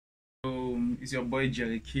it's your boy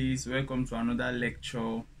Jerry Keys. Welcome to another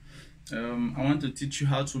lecture. I want to teach you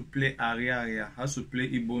how to play aria, how to play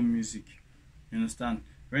Igbo music. You understand?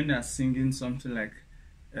 When they are singing something like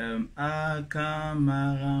Akamarama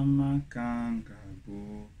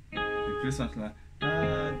Kangabo, you play something like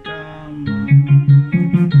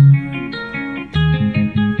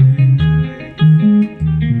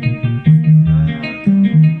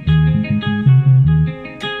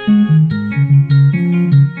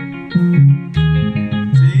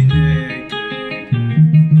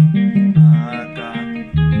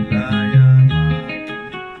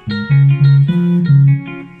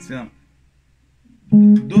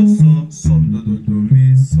do so do do do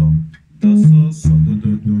mi so, do so do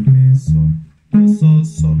do do mi so, do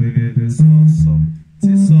so re re so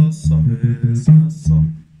ti so re re so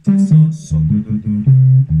ti so do do do.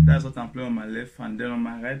 That's what I'm playing on my left hand. Then on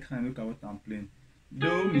my right hand, look at what I'm playing.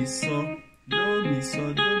 Do mi so, do mi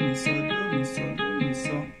so, do mi so, do mi so, do mi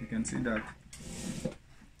so. You can see that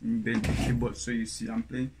in the keyboard. So you see, I'm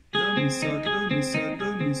playing do mi so, do mi so,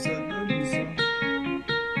 do mi so, do mi so.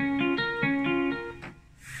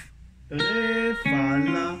 Re, fa,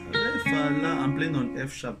 la, I'm playing on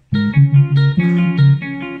F sharp.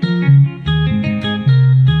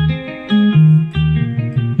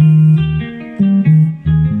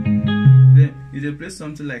 Then you play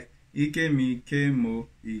something like Ike mi ke mo,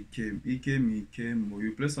 Ike mi ke mo.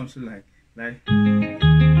 You play something like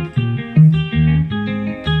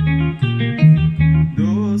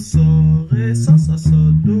do so re so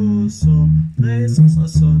do so re so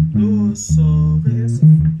do so re so.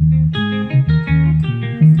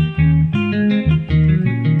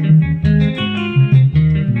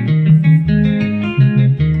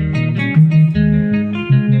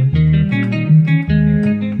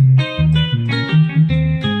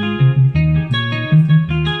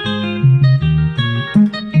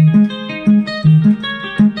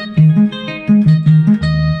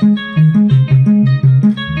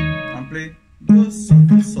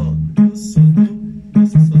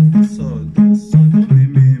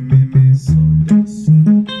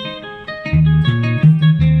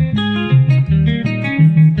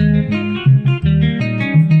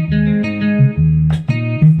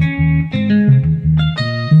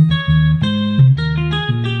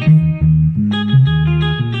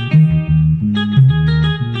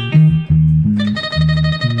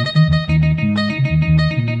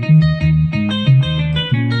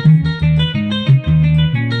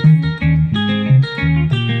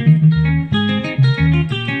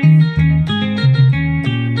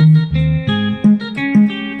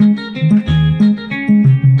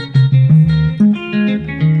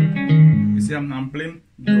 I'm playing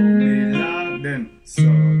do, mi, la, then so,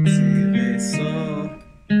 si, re, so.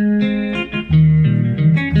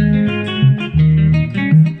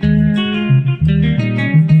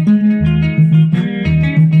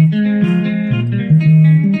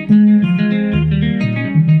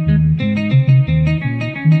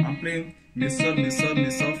 I'm playing mi, so, fa, so,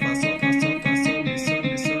 fa, so, fa, so, mi, so,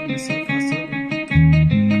 fa, so.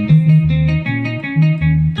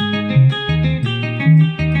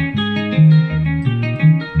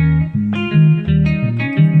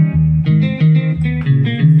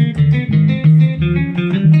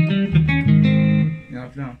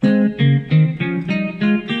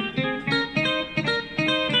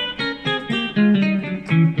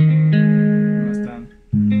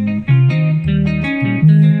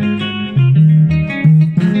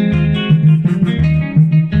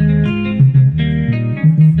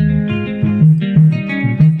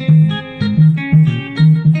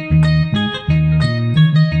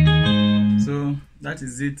 That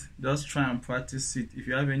is it. Just try and practice it. If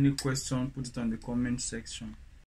you have any question, put it on the comment section.